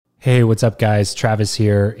Hey, what's up, guys? Travis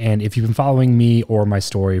here. And if you've been following me or my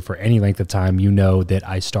story for any length of time, you know that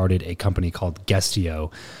I started a company called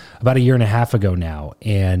Guestio about a year and a half ago now.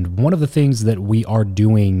 And one of the things that we are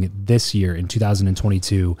doing this year in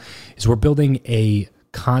 2022 is we're building a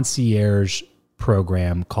concierge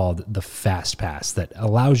program called the Fast Pass that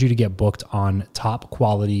allows you to get booked on top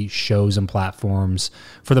quality shows and platforms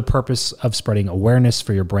for the purpose of spreading awareness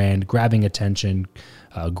for your brand, grabbing attention,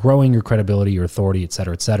 growing your credibility, your authority, et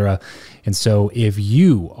cetera, et cetera. And so if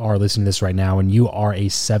you are listening to this right now and you are a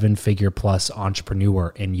 7-figure plus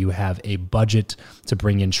entrepreneur and you have a budget to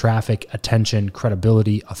bring in traffic, attention,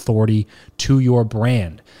 credibility, authority to your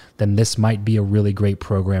brand, then this might be a really great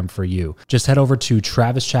program for you. Just head over to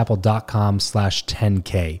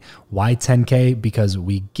travischappell.com/10K. Why 10K? Because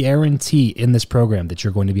we guarantee in this program that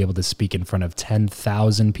you're going to be able to speak in front of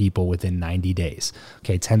 10,000 people within 90 days.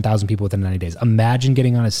 Okay, 10,000 people within 90 days. Imagine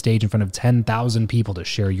getting on a stage in front of 10,000 people to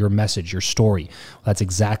share your message, your story. Well, that's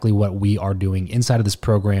exactly what we are doing inside of this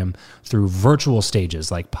program through virtual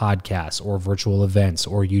stages like podcasts or virtual events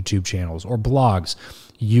or YouTube channels or blogs.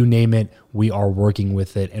 You name it, we are working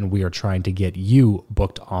with it, and we are trying to get you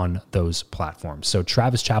booked on those platforms. So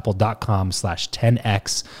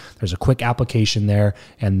travischappell.com/10X. There's a quick application there,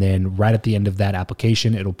 and then right at the end of that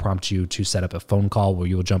application, it'll prompt you to set up a phone call where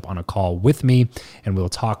you'll jump on a call with me, and we'll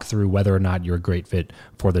talk through whether or not you're a great fit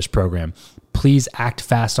for this program. Please act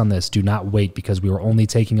fast on this. Do not wait, because we are only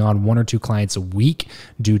taking on 1 or 2 clients a week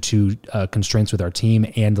due to constraints with our team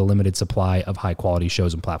and the limited supply of high quality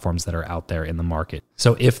shows and platforms that are out there in the market.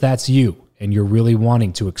 So if that's you and you're really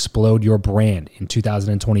wanting to explode your brand in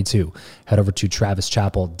 2022, head over to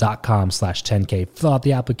travischappell.com/10K, fill out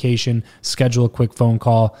the application, schedule a quick phone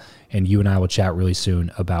call, and you and I will chat really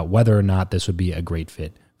soon about whether or not this would be a great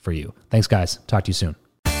fit for you. Thanks, guys. Talk to you soon.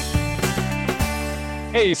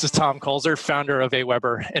 Hey, this is Tom Kulzer, founder of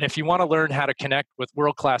Aweber. And if you want to learn how to connect with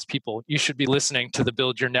world-class people, you should be listening to the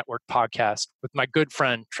Build Your Network podcast with my good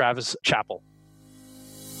friend, Travis Chappell.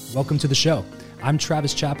 Welcome to the show. I'm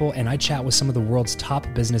Travis Chappell, and I chat with some of the world's top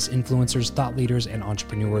business influencers, thought leaders, and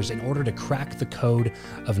entrepreneurs in order to crack the code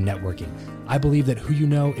of networking. I believe that who you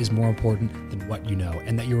know is more important than what you know,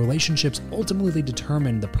 and that your relationships ultimately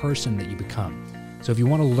determine the person that you become. So if you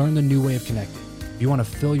want to learn the new way of connecting, if you want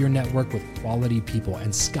to fill your network with quality people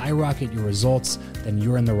and skyrocket your results, then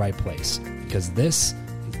you're in the right place, because this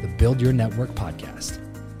is the Build Your Network podcast.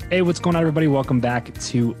 Hey, what's going on, everybody? Welcome back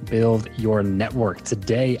to Build Your Network.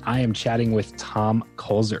 Today, I am chatting with Tom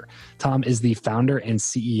Kulzer. Tom is the founder and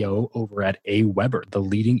CEO over at Aweber, the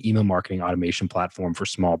leading email marketing automation platform for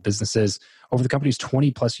small businesses. Over the company's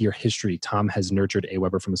 20-plus year history, Tom has nurtured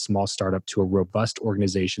Aweber from a small startup to a robust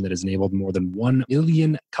organization that has enabled more than 1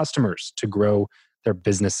 million customers to grow their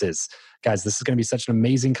businesses. Guys, this is going to be such an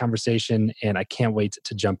amazing conversation, and I can't wait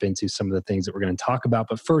to jump into some of the things that we're going to talk about.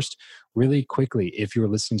 But first, really quickly, if you're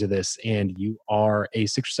listening to this and you are a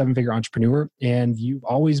 6 or 7-figure entrepreneur and you've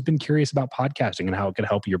always been curious about podcasting and how it could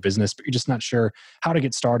help your business, but you're just not sure how to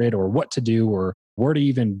get started or what to do or where to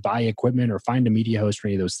even buy equipment or find a media host or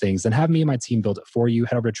any of those things, then have me and my team build it for you.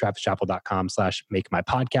 Head over to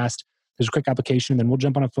travischappell.com/makemypodcast. There's a quick application, then we'll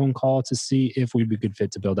jump on a phone call to see if we'd be a good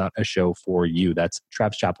fit to build out a show for you. That's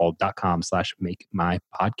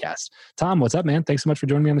travischappell.com/makemypodcast. Tom, what's up, man? Thanks so much for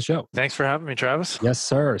joining me on the show. Thanks for having me, Travis. Yes,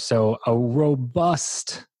 sir. So a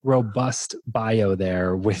robust bio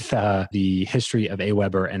there with the history of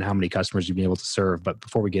Aweber and how many customers you've been able to serve. But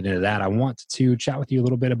before we get into that, I want to chat with you a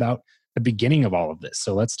little bit about the beginning of all of this.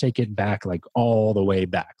 So let's take it back, like all the way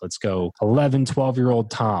back. Let's go 11,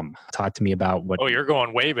 12-year-old Tom. Talk to me about what... Oh, you're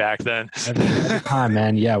going way back then. Every time,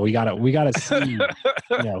 man. Yeah, we gotta see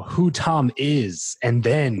who Tom is, and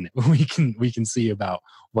then we can see about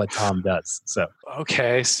what Tom does. So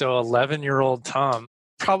 11-year-old Tom.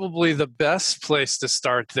 Probably the best place to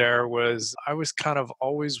start there was I was kind of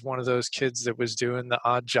always one of those kids that was doing the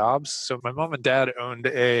odd jobs. So my mom and dad owned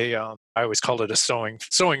I always called it a sewing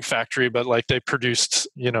factory, but like they produced,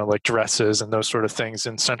 like dresses and those sort of things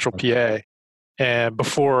in central PA. And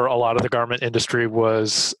before a lot of the garment industry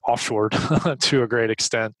was offshored to a great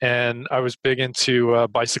extent. And I was big into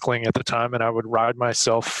bicycling at the time, and I would ride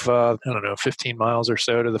myself, 15 miles or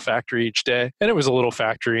so to the factory each day. And it was a little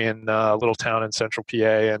factory in a little town in central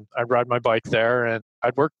PA. And I'd ride my bike there, and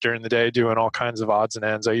I'd work during the day doing all kinds of odds and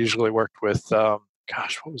ends. I usually worked with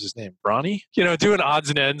what was his name? Ronnie? Doing odds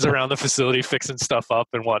and ends around the facility, fixing stuff up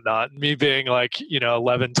and whatnot. Me being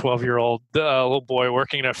 11, 12-year-old little boy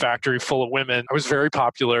working in a factory full of women. I was very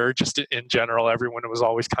popular just in general. Everyone was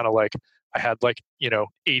always kind of like, I had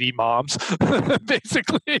 80 moms,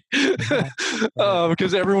 basically,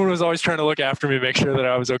 because everyone was always trying to look after me, make sure that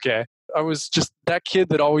I was okay. I was just that kid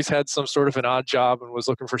that always had some sort of an odd job and was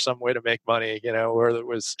looking for some way to make money, whether it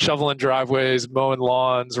was shoveling driveways, mowing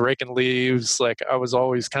lawns, raking leaves. Like I was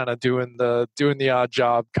always kind of doing the odd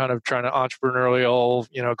job, kind of trying to entrepreneurial,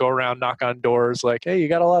 go around, knock on doors like, hey, you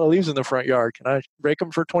got a lot of leaves in the front yard. Can I rake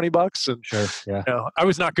them for $20? And sure, yeah. I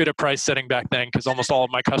was not good at price setting back then because almost all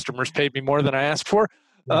of my customers paid me more than I asked for.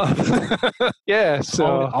 Yeah. So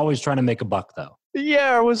always trying to make a buck though.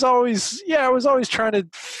 I was always trying to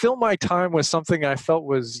fill my time with something I felt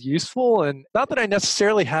was useful, and not that I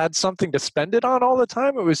necessarily had something to spend it on all the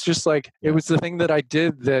time. It was just like, it was the thing that I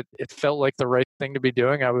did that it felt like the right thing to be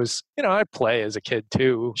doing. I was, I play as a kid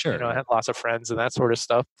too. Sure. I had lots of friends and that sort of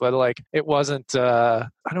stuff, but like, it wasn't, I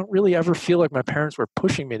don't really ever feel like my parents were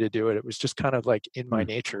pushing me to do it. It was just kind of like in my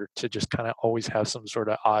nature to just kind of always have some sort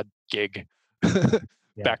of odd gig.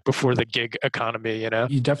 Back before the gig economy,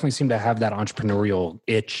 You definitely seem to have that entrepreneurial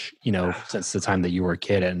itch, since the time that you were a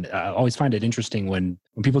kid. And I always find it interesting when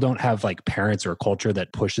people don't have like parents or a culture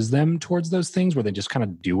that pushes them towards those things where they just kind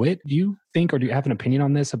of do it. Do you think, or do you have an opinion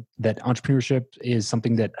on this, that entrepreneurship is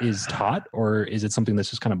something that is taught, or is it something that's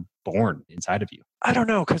just kind of born inside of you? I don't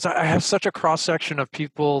know, because I have such a cross-section of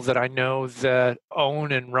people that I know that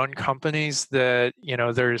own and run companies that,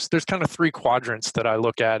 there's kind of three quadrants that I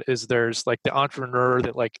look at. Is there's like the entrepreneur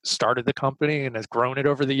that like started the company and has grown it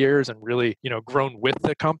over the years and really, grown with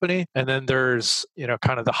the company. And then there's,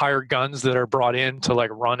 kind of the hired guns that are brought in to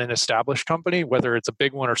like run an established company, whether it's a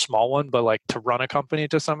big one or small one, but like to run a company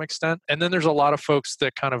to some extent. And then there's a lot of folks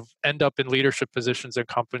that kind of end up in leadership positions in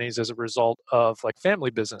companies as a result of like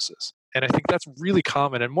family businesses. And I think that's really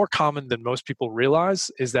common, and more common than most people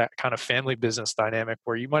realize, is that kind of family business dynamic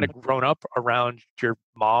where you might have grown up around your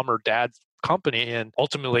mom or dad's company and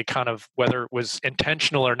ultimately kind of, whether it was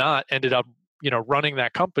intentional or not, ended up, running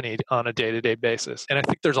that company on a day-to-day basis. And I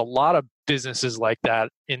think there's a lot of businesses like that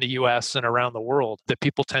in the US and around the world that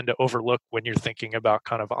people tend to overlook when you're thinking about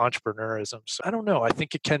kind of entrepreneurism. So I don't know. I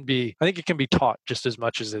think it can be taught just as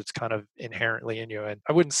much as it's kind of inherently in you. And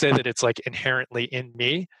I wouldn't say that it's like inherently in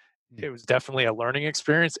me. It was definitely a learning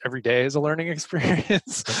experience. Every day is a learning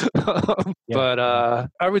experience. But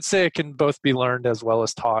I would say it can both be learned as well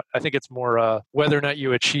as taught. I think it's more whether or not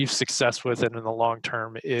you achieve success with it in the long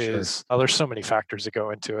term is, there's so many factors that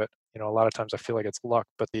go into it. A lot of times I feel like it's luck,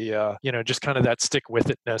 but the, just kind of that stick with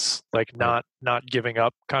itness, like not giving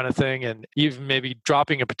up kind of thing. And even maybe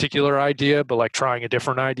dropping a particular idea, but like trying a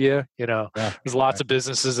different idea, there's lots of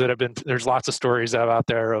businesses that there's lots of stories out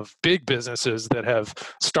there of big businesses that have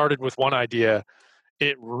started with one idea.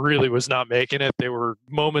 It really was not making it. They were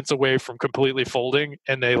moments away from completely folding,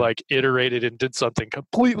 and they like iterated and did something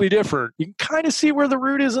completely different. You can kind of see where the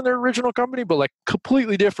root is in their original company, but like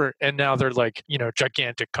completely different. And now they're like,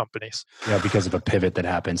 gigantic companies. Yeah, because of a pivot that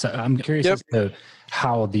happened. So I'm curious as to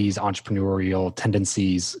how these entrepreneurial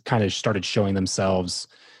tendencies kind of started showing themselves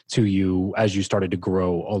to you as you started to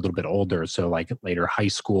grow a little bit older. So like later high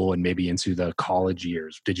school and maybe into the college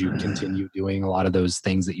years. Did you continue doing a lot of those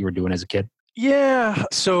things that you were doing as a kid? Yeah.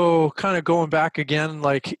 So kind of going back again,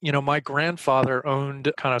 like, my grandfather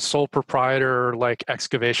owned kind of sole proprietor, like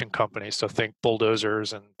excavation companies. So think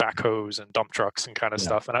bulldozers and backhoes and dump trucks and kind of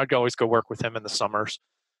stuff. And I'd always go work with him in the summers.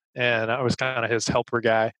 And I was kind of his helper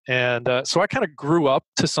guy. And so I kind of grew up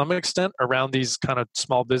to some extent around these kind of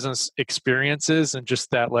small business experiences and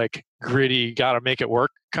just that like gritty, got to make it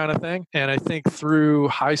work kind of thing. And I think through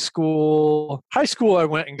high school, I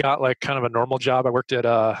went and got like kind of a normal job. I worked at,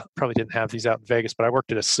 probably didn't have these out in Vegas, but I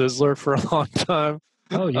worked at a Sizzler for a long time.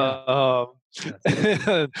 Oh, yeah.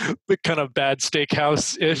 The kind of bad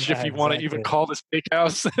steakhouse-ish, if you want to even call it a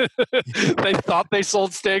steakhouse. They thought they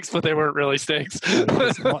sold steaks, but they weren't really steaks.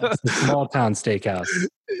 It's a small town steakhouse.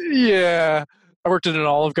 Yeah. I worked in an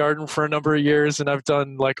Olive Garden for a number of years, and I've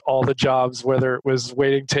done like all the jobs, whether it was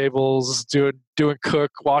waiting tables, doing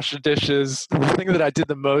cook, washing dishes. The thing that I did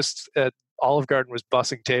the most at Olive Garden was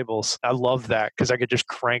bussing tables. I loved that because I could just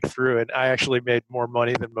crank through it. I actually made more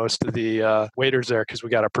money than most of the waiters there because we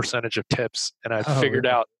got a percentage of tips. And I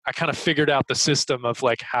kind of figured out the system of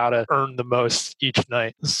like how to earn the most each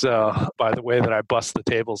night. So by the way that I bussed the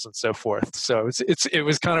tables and so forth. So it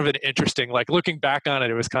was kind of an interesting, like looking back on it,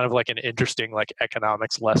 it was kind of like an interesting like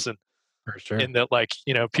economics lesson. For sure. In that, like,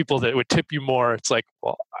 people that would tip you more, it's like,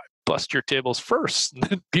 well, I bust your tables first. And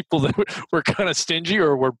then people that were kind of stingy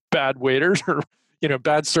or were bad waiters or,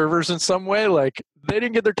 bad servers in some way, like they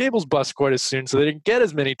didn't get their tables bust quite as soon. So they didn't get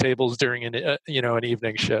as many tables during an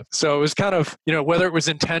evening shift. So it was kind of, whether it was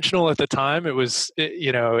intentional at the time, it was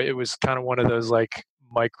kind of one of those like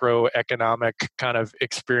microeconomic kind of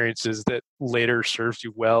experiences that later serves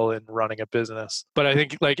you well in running a business. But I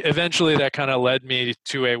think like eventually that kind of led me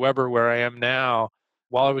to AWeber where I am now.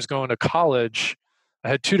 While I was going to college, I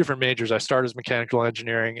had two different majors. I started as mechanical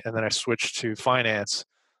engineering and then I switched to finance.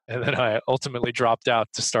 And then I ultimately dropped out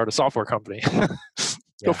to start a software company.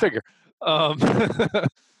 Go figure.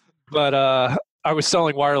 But I was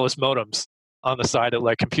selling wireless modems on the side at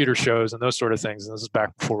like computer shows and those sort of things. And this is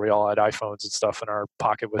back before we all had iPhones and stuff in our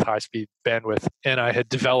pocket with high-speed bandwidth. And I had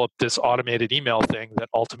developed this automated email thing that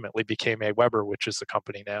ultimately became AWeber, which is the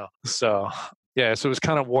company now. So yeah, so it was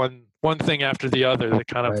kind of one thing after the other that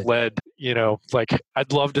kind of led, like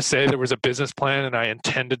I'd love to say there was a business plan and I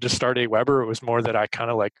intended to start AWeber. It was more that I kind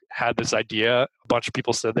of like had this idea. A bunch of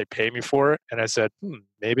people said they'd pay me for it. And I said,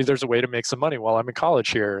 maybe there's a way to make some money while I'm in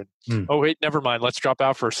college here. And oh, wait, never mind. Let's drop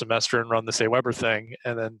out for a semester and run this AWeber thing.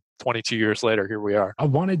 And then 22 years later, here we are. I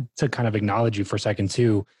wanted to kind of acknowledge you for a second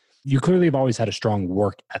too. You clearly have always had a strong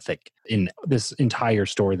work ethic in this entire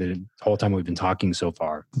story, the whole time we've been talking so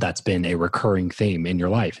far. That's been a recurring theme in your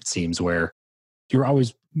life, it seems, where you're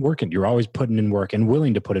always working, you're always putting in work and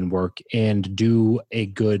willing to put in work and do a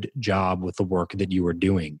good job with the work that you are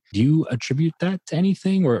doing. Do you attribute that to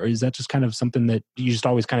anything, or is that just kind of something that you just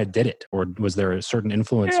always kind of did it? Or was there a certain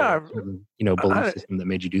influence or a certain, belief system that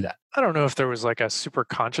made you do that? I don't know if there was like a super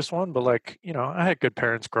conscious one, but like, I had good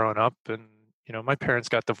parents growing up and my parents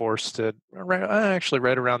got divorced at actually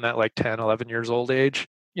right around that like 10, 11 years old age.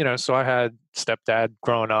 So I had stepdad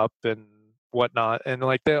growing up and whatnot. And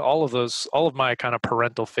like all of my kind of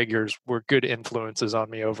parental figures were good influences on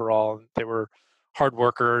me overall. And they were hard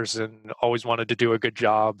workers and always wanted to do a good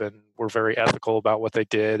job and were very ethical about what they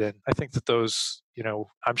did. And I think that those,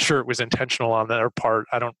 I'm sure it was intentional on their part.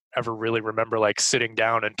 I don't ever really remember like sitting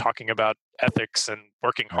down and talking about ethics and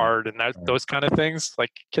working hard and those kind of things.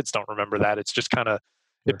 Like kids don't remember that. It's just kind of,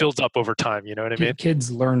 it builds up over time. You know what I mean?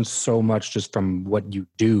 Kids learn so much just from what you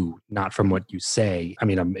do, not from what you say. I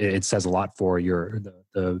mean, it says a lot for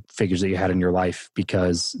the figures that you had in your life,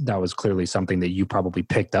 because that was clearly something that you probably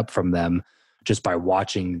picked up from them just by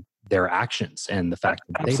watching their actions and the fact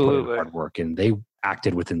that they put in hard work and they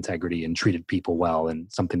acted with integrity and treated people well, and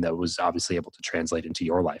something that was obviously able to translate into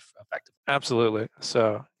your life effectively. Absolutely.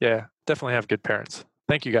 So yeah, definitely have good parents.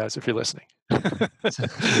 Thank you guys if you're listening. So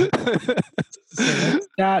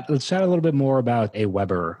let's chat a little bit more about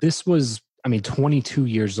AWeber. This was, 22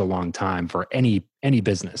 years is a long time for any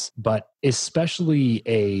business, but especially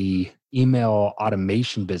a email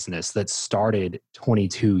automation business that started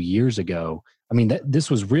 22 years ago.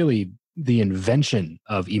 This was really the invention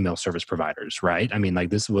of email service providers, right?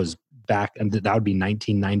 This was back, and that would be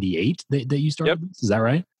 1998 that you started. Yep. Is that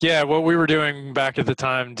right? Yeah, what we were doing back at the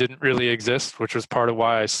time didn't really exist, which was part of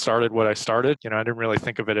why I started what I started. I didn't really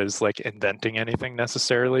think of it as like inventing anything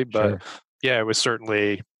necessarily, but yeah, it was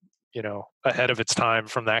certainly, ahead of its time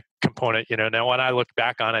from that component. Now when I look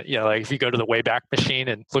back on it, like if you go to the Wayback Machine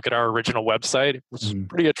and look at our original website, it was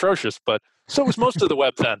pretty atrocious, but so was most of the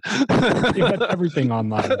web then. You had everything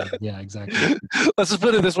online. Yeah, exactly. Let's just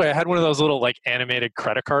put it this way. I had one of those little like animated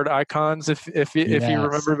credit card icons, if you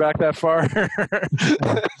remember back that far.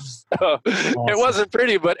 So, awesome. It wasn't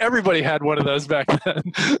pretty, but everybody had one of those back then.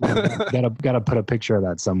 Gotta put a picture of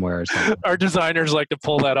that somewhere or something. Our designers like to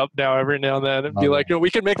pull that up now every now and then and be like, we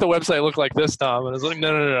can make the website look like this, Tom. And I was like,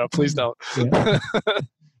 no, please don't. Yeah.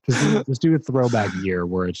 Just do a throwback year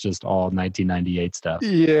where it's just all 1998 stuff.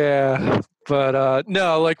 Yeah. But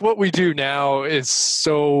no, like what we do now is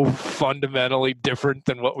so fundamentally different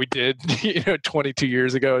than what we did 22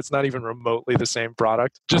 years ago. It's not even remotely the same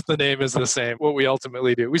product. Just the name is the same. What we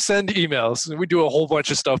ultimately do, we send emails and we do a whole bunch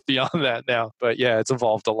of stuff beyond that now. But yeah, it's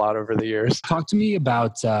evolved a lot over the years. Talk to me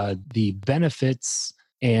about the benefits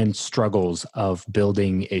and struggles of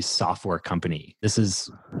building a software company. This is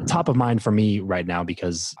top of mind for me right now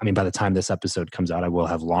because, by the time this episode comes out, I will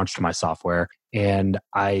have launched my software. And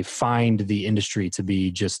I find the industry to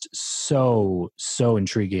be just so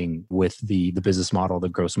intriguing with the business model, the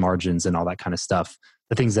gross margins and all that kind of stuff,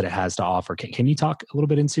 the things that it has to offer. Can you talk a little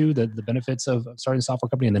bit into the benefits of starting a software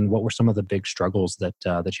company, and then what were some of the big struggles that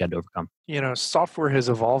you had to overcome? Software has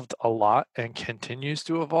evolved a lot and continues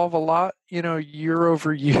to evolve a lot, year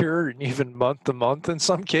over year and even month to month in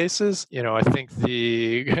some cases. I think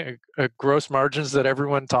the gross margins that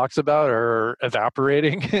everyone talks about are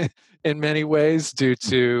evaporating in many ways due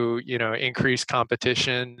to, increased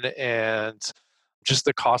competition and just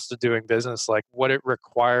the cost of doing business. Like what it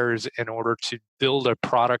requires in order to build a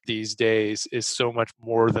product these days is so much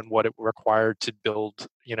more than what it required to build,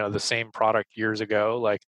 the same product years ago.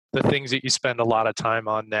 Like the things that you spend a lot of time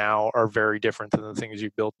on now are very different than the things you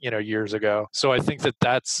built, years ago. So I think that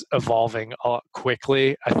that's evolving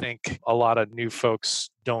quickly. I think a lot of new folks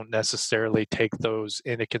don't necessarily take those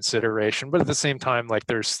into consideration. But at the same time, like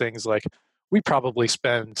there's things like we probably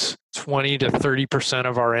spend 20 to 30%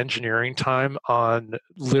 of our engineering time on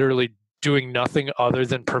literally doing nothing other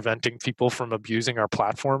than preventing people from abusing our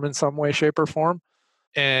platform in some way, shape, or form.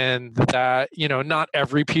 And that, not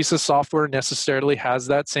every piece of software necessarily has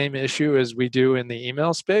that same issue as we do in the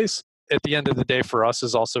email space. At the end of the day, for us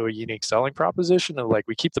is also a unique selling proposition of like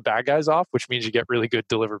we keep the bad guys off, which means you get really good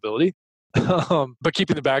deliverability. But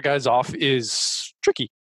keeping the bad guys off is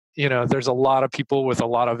tricky. There's a lot of people with a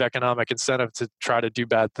lot of economic incentive to try to do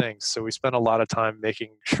bad things. So we spend a lot of time making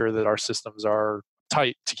sure that our systems are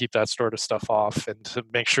tight to keep that sort of stuff off and to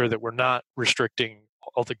make sure that we're not restricting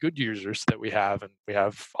all the good users that we have. And we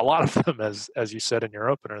have a lot of them, as you said in your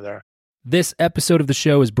opener there. This episode of the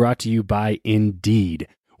show is brought to you by Indeed.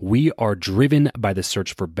 We are driven by the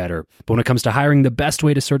search for better. But when it comes to hiring, the best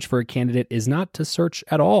way to search for a candidate is not to search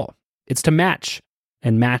at all. It's to match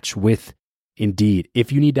and match with Indeed.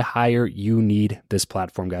 If you need to hire, you need this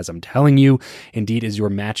platform, guys. I'm telling you, Indeed is your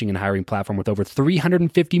matching and hiring platform with over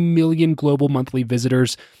 350 million global monthly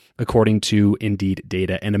visitors, according to Indeed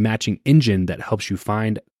data, and a matching engine that helps you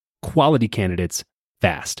find quality candidates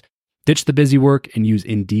fast. Ditch the busy work and use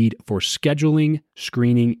Indeed for scheduling,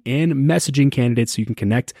 screening, and messaging candidates so you can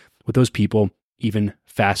connect with those people even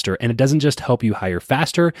faster. And it doesn't just help you hire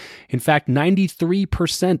faster. In fact,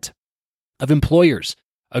 93% of employers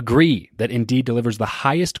agree that Indeed delivers the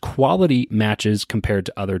highest quality matches compared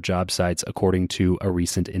to other job sites, according to a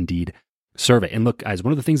recent Indeed survey. And look, guys,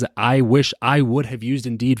 one of the things that I wish I would have used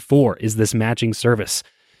Indeed for is this matching service.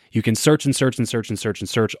 You can search and search and search and search and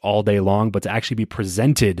search all day long, but to actually be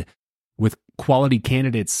presented with quality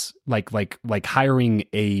candidates, like hiring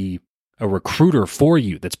a recruiter for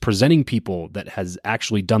you that's presenting people that has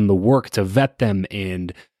actually done the work to vet them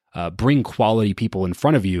and bring quality people in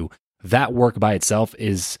front of you, that work by itself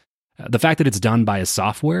is the fact that it's done by a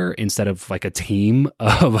software instead of like a team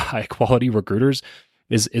of high quality recruiters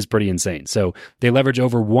is pretty insane. So they leverage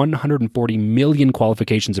over 140 million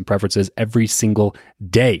qualifications and preferences every single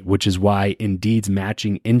day, which is why Indeed's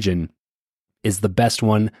matching engine is the best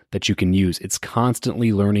one that you can use. It's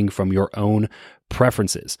constantly learning from your own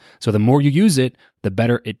preferences. So the more you use it, the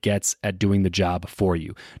better it gets at doing the job for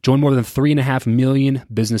you. Join more than 3.5 million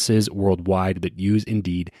businesses worldwide that use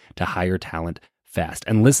Indeed to hire talent fast.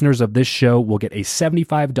 And listeners of this show will get a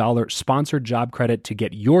 $75 sponsored job credit to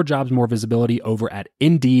get your jobs more visibility over at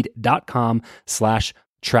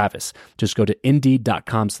Indeed.com/Travis. Just go to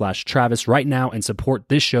Indeed.com/Travis right now and support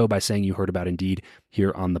this show by saying you heard about Indeed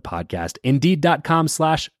here on the podcast.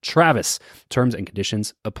 Indeed.com/Travis. Terms and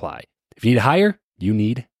conditions apply. If you need to hire, you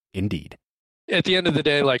need Indeed. At the end of the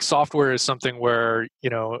day, like software is something where,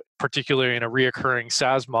 particularly in a reoccurring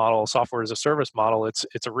SaaS model, software as a service model, it's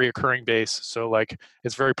a reoccurring base. So like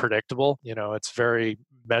it's very predictable, it's very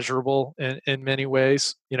measurable in many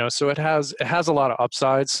ways, so it has a lot of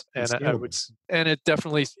upsides and it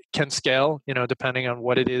definitely can scale, depending on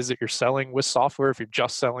what it is that you're selling with software. If you're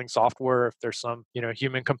just selling software, if there's some,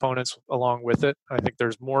 human components along with it, I think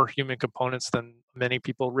there's more human components than many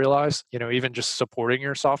people realize, even just supporting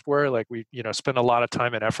your software. Like we, spend a lot of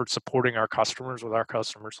time and effort supporting our customers with our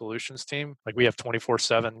customer solutions team. Like we have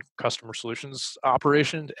 24/7 customer solutions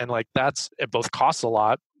operation. And like it both costs a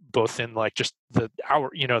lot, both in like just the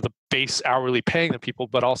hour, the base hourly paying the people,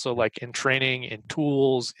 but also like in training, in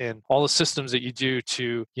tools, in all the systems that you do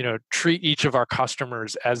to, treat each of our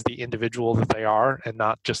customers as the individual that they are and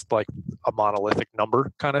not just like a monolithic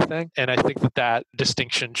number kind of thing. And I think that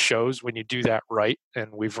distinction shows when you do that right.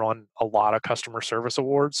 And we've run a lot of customer service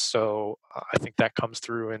awards. So I think that comes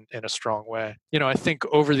through in a strong way. I think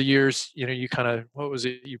over the years, you kind of, what was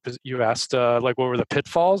it? You asked like, what were the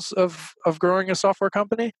pitfalls of growing a software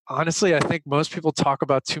company? Honestly, I think most people talk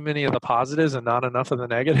about too many of the positives and not enough of the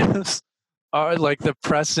negatives. Like the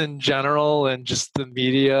press in general and just the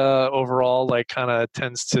media overall, like kind of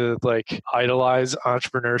tends to like idolize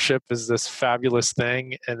entrepreneurship as this fabulous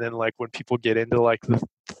thing. And then like when people get into like the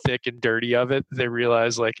thick and dirty of it, they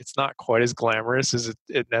realize like it's not quite as glamorous as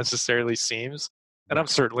it necessarily seems. And I'm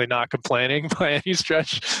certainly not complaining by any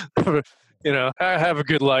stretch. I have a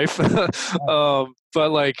good life.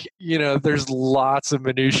 But like, there's lots of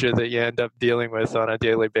minutia that you end up dealing with on a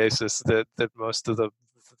daily basis that most of the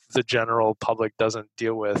general public doesn't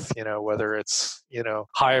deal with, whether it's,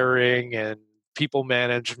 hiring and people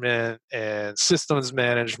management and systems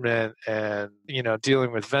management and,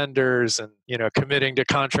 dealing with vendors and, committing to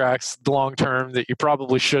contracts long term that you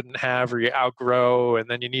probably shouldn't have or you outgrow, and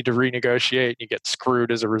then you need to renegotiate and you get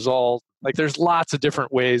screwed as a result. Like there's lots of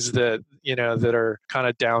different ways that, that are kind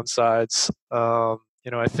of downsides.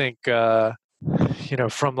 I think,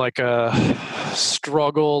 from like a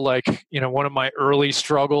struggle, like, one of my early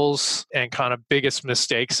struggles and kind of biggest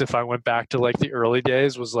mistakes, if I went back to like the early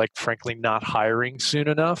days, was like, frankly, not hiring soon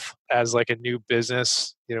enough. As like a new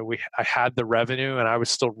business, I had the revenue and I was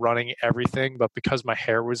still running everything, but because my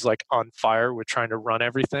hair was like on fire with trying to run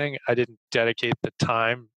everything, I didn't dedicate the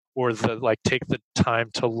time or take the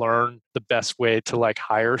time to learn the best way to like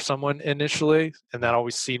hire someone initially. And that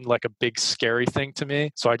always seemed like a big scary thing to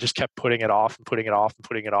me. So I just kept putting it off and putting it off and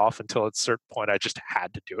putting it off until at a certain point I just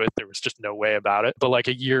had to do it. There was just no way about it. But like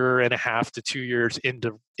a year and a half to 2 years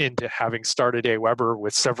into having started AWeber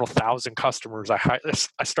with several thousand customers, I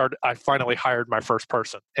finally hired my first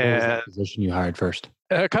person. What was the position you hired first?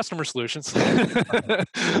 Customer solutions. And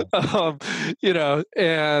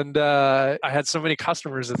I had so many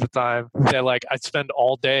customers at the time that like I'd spend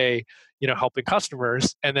all day, helping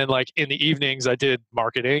customers. And then like in the evenings I did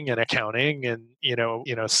marketing and accounting and,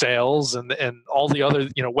 sales and all the other,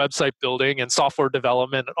 website building and software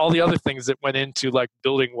development, all the other things that went into like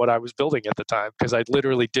building what I was building at the time. Because I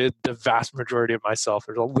literally did the vast majority of myself.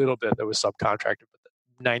 There's a little bit that was subcontracted, but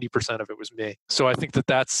 90% of it was me. So I think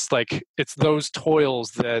that's like, it's those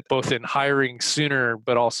toils that both in hiring sooner,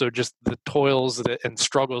 but also just the toils and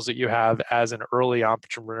struggles that you have as an early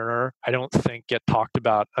entrepreneur, I don't think get talked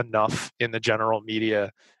about enough in the general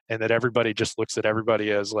media, and that everybody just looks at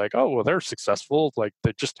everybody as like, oh, well, they're successful. Like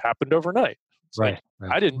that just happened overnight. It's right.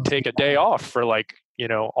 I didn't take a day off for like,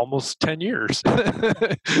 almost 10 years,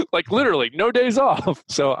 like literally no days off.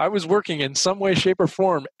 So I was working in some way, shape or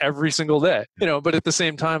form every single day, but at the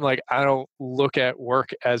same time, like I don't look at work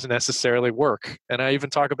as necessarily work. And I even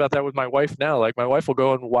talk about that with my wife now. Like my wife will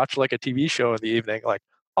go and watch like a TV show in the evening. Like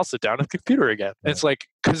I'll sit down at the computer again. And it's like,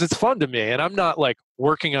 cause it's fun to me. And I'm not like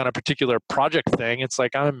working on a particular project thing. It's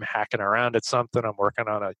like, I'm hacking around at something. I'm working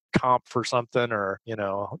on a comp for something or,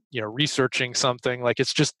 researching something. Like,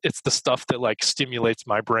 it's the stuff that like stimulates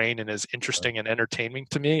my brain and is interesting and entertaining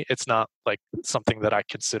to me. It's not like something that I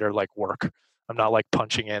consider like work. I'm not like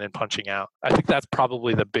punching in and punching out. I think that's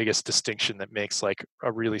probably the biggest distinction that makes like a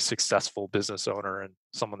really successful business owner and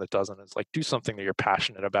someone that doesn't, is like do something that you're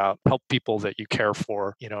passionate about, help people that you care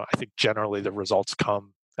for. I think generally the results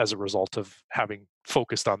come as a result of having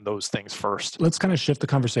focused on those things first. Let's kind of shift the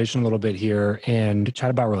conversation a little bit here and chat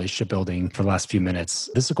about relationship building for the last few minutes.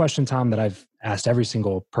 This is a question, Tom, that I've asked every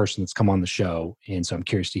single person that's come on the show. And so I'm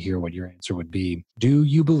curious to hear what your answer would be. Do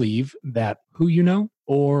you believe that who you know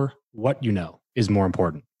or what you know is more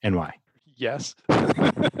important, and why? Yes.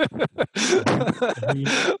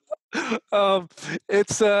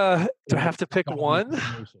 It's do I have to pick one?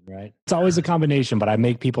 Right. It's always a combination, but I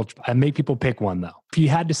make people pick one though. If you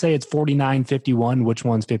had to say it's 49-51, which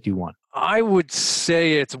one's 51? I would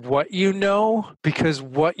say it's what you know, because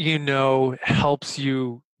what you know helps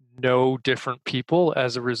you know different people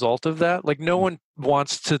as a result of that. Like no one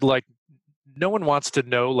wants to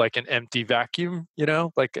know like an empty vacuum,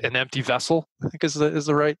 like an empty vessel, I think is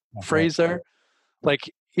the right phrase there.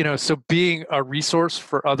 Like, so being a resource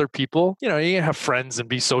for other people, you can have friends and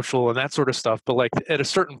be social and that sort of stuff. But like at a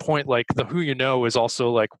certain point, like the who you know is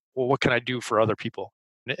also like, well, what can I do for other people?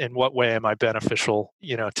 In what way am I beneficial,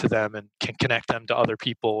 to them and can connect them to other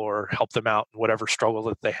people or help them out in whatever struggle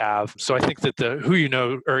that they have. So I think that the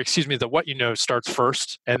what you know starts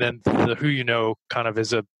first, and then the who you know kind of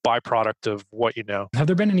is a byproduct of what you know. Have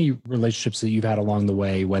there been any relationships that you've had along the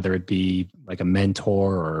way, whether it be like a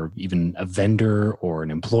mentor or even a vendor or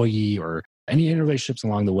an employee, or any relationships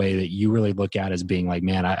along the way that you really look at as being like,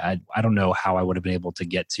 man, I don't know how I would have been able to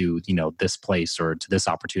get to, this place or to this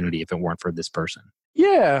opportunity if it weren't for this person?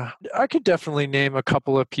 Yeah, I could definitely name a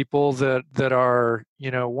couple of people that are,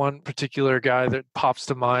 one particular guy that pops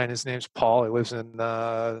to mind. His name's Paul. He lives in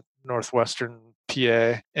northwestern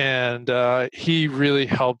PA, and he really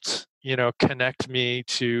helped, connect me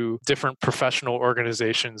to different professional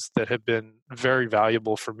organizations that have been very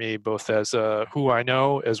valuable for me, both as who I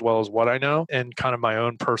know as well as what I know, and kind of my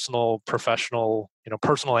own personal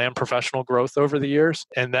and professional growth over the years.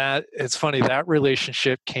 And that, it's funny, that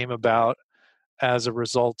relationship came about as a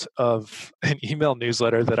result of an email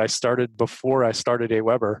newsletter that I started before I started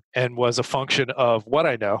AWeber, and was a function of what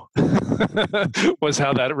I know was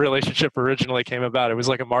how that relationship originally came about. It was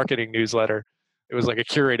like a marketing newsletter. it was like a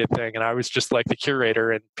curated thing, and I was just like the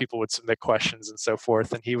curator, and people would submit questions and so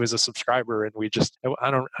forth, and he was a subscriber, and we just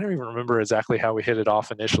I don't even remember exactly how we hit it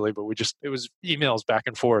off initially, but it was emails back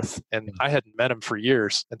and forth, and I hadn't met him for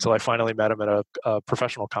years until I finally met him at a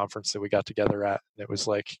professional conference that we got together at, and it was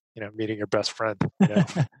like, meeting your best friend, 15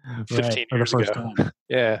 for the years first ago. time.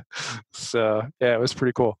 Yeah. So yeah, it was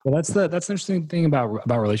pretty cool. Well, that's the interesting thing about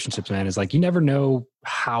relationships, man, is like you never know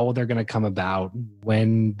how they're going to come about,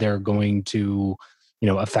 when they're going to,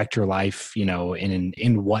 affect your life,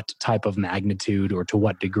 in what type of magnitude or to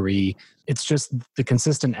what degree. It's just the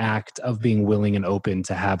consistent act of being willing and open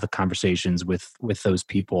to have the conversations with those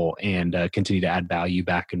people and continue to add value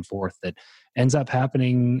back and forth that ends up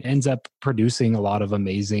producing a lot of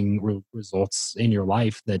amazing results in your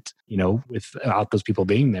life that, without those people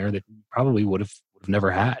being there, that you probably would have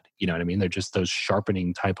never had. You know what I mean? They're just those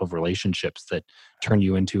sharpening type of relationships that turn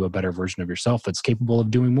you into a better version of yourself that's capable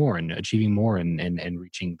of doing more and achieving more and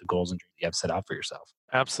reaching the goals and dreams you have set out for yourself.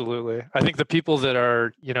 Absolutely. I think the people that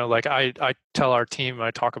are, like I tell our team,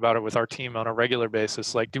 I talk about it with our team on a regular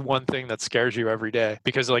basis, like do one thing that scares you every day.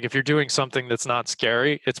 Because like if you're doing something that's not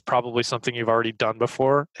scary, it's probably something you've already done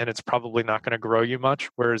before, and it's probably not going to grow you much.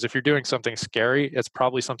 Whereas if you're doing something scary, it's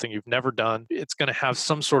probably something you've never done. It's going to have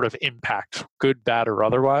some sort of impact, good, bad, or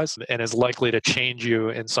otherwise, and is likely to change you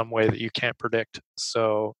in some way that you can't predict.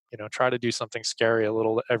 So, try to do something scary a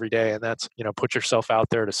little every day. And that's, put yourself out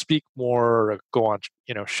there to speak more, or go on,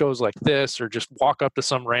 shows like this, or just walk up to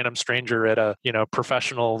some random stranger at a,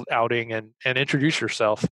 professional outing and introduce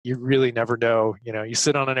yourself. You really never know. You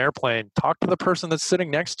sit on an airplane, talk to the person that's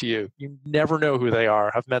sitting next to you. You never know who they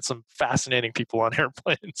are. I've met some fascinating people on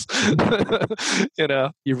airplanes.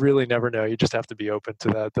 You really never know. You just have to be open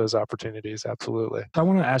to those opportunities. Absolutely. I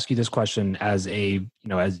want to ask you this question as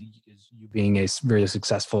as you being a very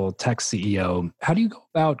successful tech CEO, how do you go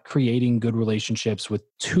about creating good relationships with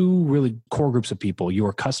two really core groups of people,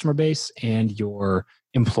 your customer base and your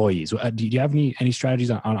employees? Do you have any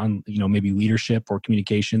strategies on maybe leadership or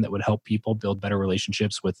communication that would help people build better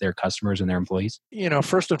relationships with their customers and their employees?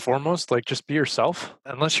 First and foremost, like just be yourself,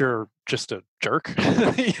 unless you're just a jerk,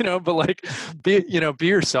 but like be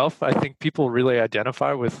yourself. I think people really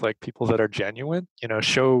identify with like people that are genuine,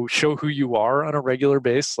 show who you are on a regular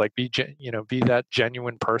basis, like be that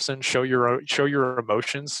genuine person, show your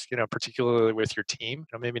emotions, particularly with your team,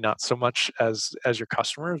 maybe not so much as your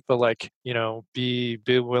customers, but like,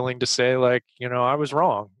 be willing to say like, I was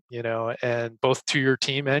wrong, and both to your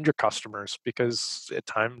team and your customers, because at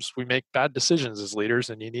times we make bad decisions as leaders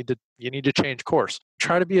and you need to change course.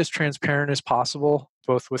 Try to be as transparent as possible,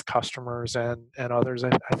 both with customers and others. I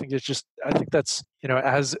think that's,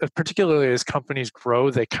 as particularly as companies grow,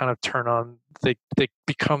 they kind of turn on, they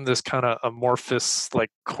become this kind of amorphous, like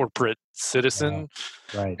corporate citizen.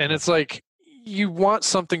 Right. And it's like, you want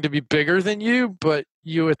something to be bigger than you, but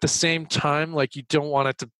you at the same time, like you don't want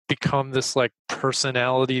it to become this like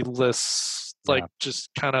personality-less, like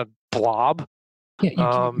just kind of blob. Yeah, you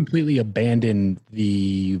can't completely abandon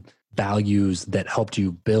the values that helped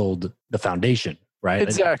you build the foundation, right?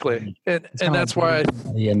 Exactly. And that's why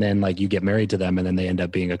and then like you get married to them and then they end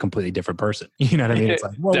up being a completely different person. You know what I mean? It's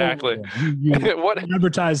like, exactly. You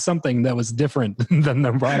advertised something that was different than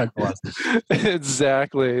the product was.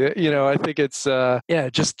 Exactly. I think it's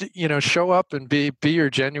just show up and be your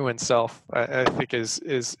genuine self. I think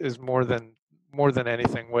is more than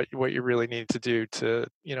anything what you really need to do to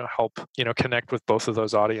help connect with both of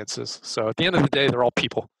those audiences. So at the end of the day, they're all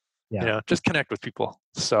people. Just connect with people.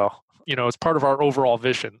 So it's part of our overall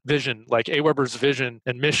vision. Like AWeber's vision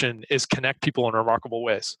and mission is connect people in remarkable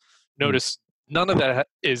ways. Notice none of that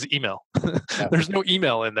is email. There's no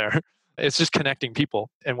email in there. It's just connecting people.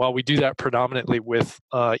 And while we do that predominantly with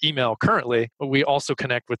email currently, we also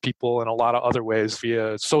connect with people in a lot of other ways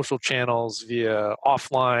via social channels, via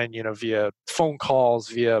offline, via phone calls,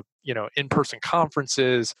 via, in-person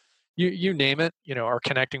conferences, you name it, are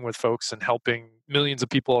connecting with folks and helping millions of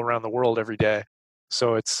people around the world every day.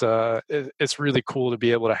 So it's really cool to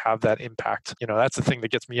be able to have that impact. That's the thing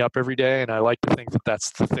that gets me up every day. And I like to think that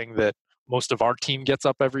that's the thing that most of our team gets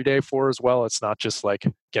up every day for as well. It's not just like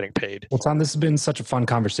getting paid. Well, Tom, this has been such a fun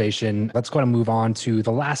conversation. Let's go ahead and move on to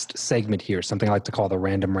the last segment here, something I like to call the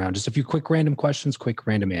random round. Just a few quick random questions, quick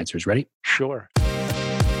random answers. Ready? Sure.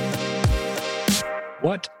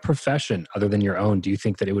 What profession other than your own do you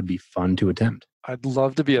think that it would be fun to attempt? I'd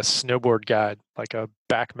love to be a snowboard guide, like a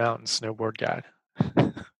back mountain snowboard guide.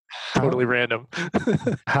 totally random.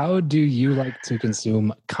 How do you like to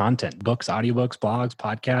consume content? Books, audiobooks, blogs,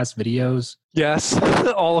 podcasts, videos? Yes,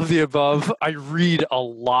 all of the above. I read a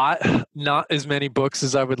lot, not as many books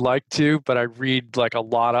as I would like to, but I read like a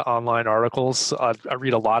lot of online articles. I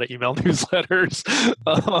read a lot of email newsletters,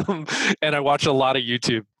 and I watch a lot of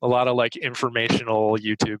YouTube, a lot of like informational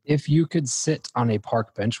YouTube. If you could sit on a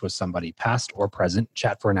park bench with somebody, past or present,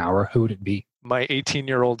 chat for an hour, who would it be? My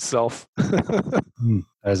 18-year-old self. That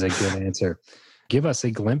is a good answer. Give us a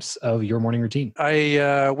glimpse of your morning routine.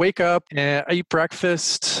 I wake up and I eat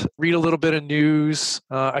breakfast, read a little bit of news.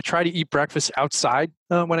 I try to eat breakfast outside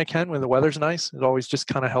when I can, when the weather's nice. It always just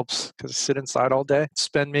kind of helps because I sit inside all day.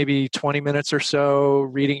 Spend maybe 20 minutes or so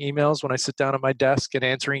reading emails when I sit down at my desk and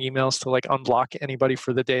answering emails to like unblock anybody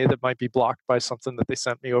for the day that might be blocked by something that they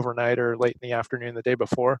sent me overnight or late in the afternoon the day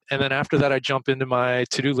before. And then after that, I jump into my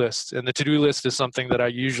to-do list. And the to-do list is something that I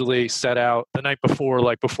usually set out the night before,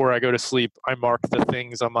 like before I go to sleep. I mark the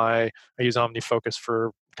things on I use OmniFocus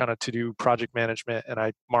for kind of to do project management, and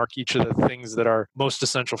I mark each of the things that are most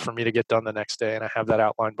essential for me to get done the next day. And I have that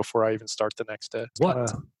outlined before I even start the next day.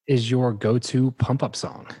 What is your go-to pump-up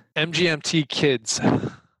song? MGMT Kids.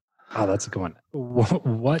 Oh, that's a good one.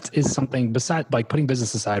 What is something besides, like putting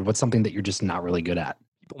business aside, what's something that you're just not really good at?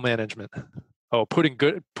 People management. Oh, putting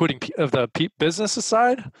business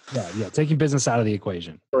aside? Yeah. Taking business out of the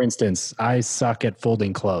equation. For instance, I suck at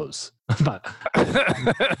folding clothes, but I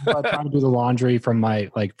try to do the laundry from my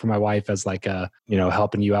wife as like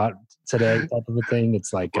helping you out today type of a thing.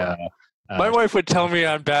 It's like my wife would tell me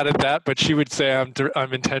I'm bad at that, but she would say I'm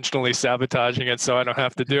intentionally sabotaging it so I don't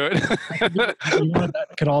have to do it. That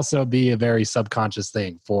could also be a very subconscious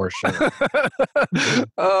thing for sure.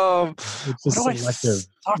 It's just selective.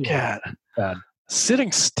 Suck at? Bad.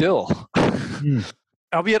 Sitting still.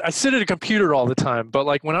 Albeit I sit at a computer all the time, but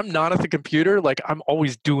like when I'm not at the computer, like I'm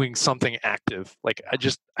always doing something active. Like I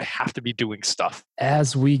have to be doing stuff.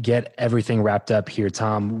 As we get everything wrapped up here,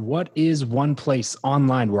 Tom, what is one place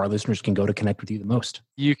online where our listeners can go to connect with you the most?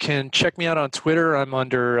 You can check me out on Twitter. I'm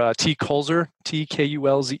under T Kulzer,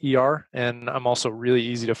 TKULZER, and I'm also really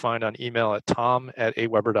easy to find on email at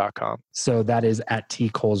tom@aweber.com. So that is at T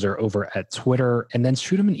Kulzer over at Twitter, and then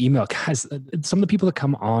shoot them an email. Guys, some of the people that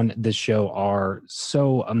come on this show are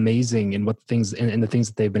so amazing in what things and the things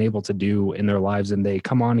that they've been able to do in their lives, and they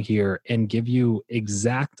come on here and give you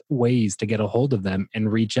exact ways to get a hold of them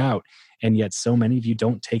and reach out. And yet so many of you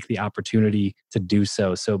don't take the opportunity to do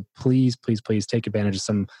so. So please take advantage of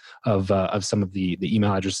some of the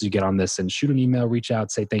email addresses you get on this and shoot an email, reach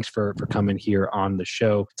out, say thanks for coming here on the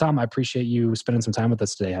show. Tom, I appreciate you spending some time with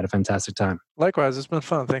us today. I had a fantastic time. Likewise, it's been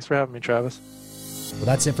fun. Thanks for having me, Travis. Well,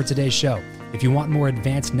 that's it for today's show. If you want more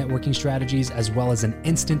advanced networking strategies as well as an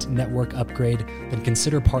instant network upgrade, then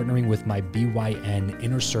consider partnering with my BYN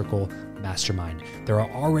Inner Circle Mastermind. There are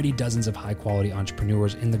already dozens of high-quality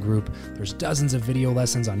entrepreneurs in the group. There's dozens of video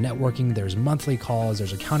lessons on networking. There's monthly calls.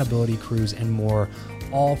 There's accountability crews and more,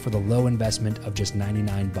 all for the low investment of just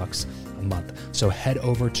 $99 a month. So head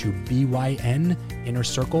over to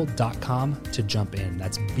byninnercircle.com to jump in.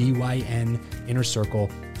 That's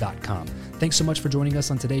byninnercircle.com. Thanks so much for joining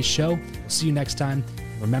us on today's show. We'll see you next time.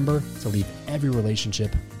 Remember to leave every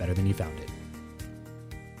relationship better than you found it.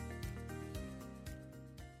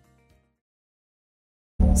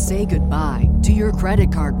 Say goodbye to your credit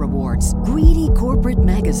card rewards. Greedy corporate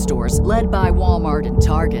mega stores, led by Walmart and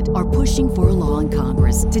Target, are pushing for a law in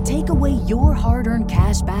Congress to take away your hard-earned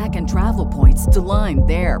cash back and travel points to line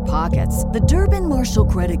their pockets. The Durbin-Marshall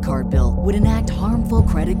credit card bill would enact harmful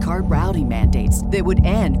credit card routing mandates that would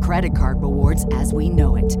end credit card rewards as we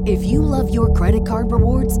know it. If you love your credit card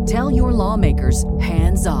rewards, tell your lawmakers,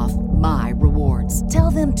 hands off my rewards. Tell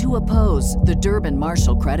them to oppose the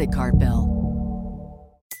Durbin-Marshall credit card bill.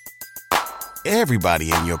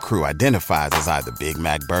 Everybody in your crew identifies as either Big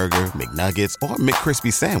Mac Burger, McNuggets, or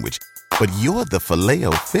McCrispy Sandwich. But you're the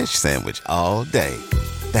Filet-O-Fish Sandwich all day.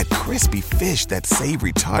 That crispy fish, that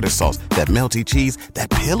savory tartar sauce, that melty cheese,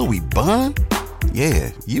 that pillowy bun.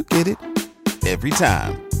 Yeah, you get it. Every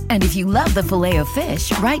time. And if you love the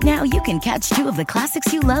Filet-O-Fish, right now you can catch two of the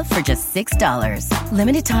classics you love for just $6.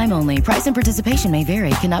 Limited time only. Price and participation may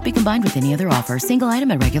vary. Cannot be combined with any other offer. Single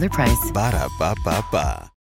item at regular price. Ba-da-ba-ba-ba.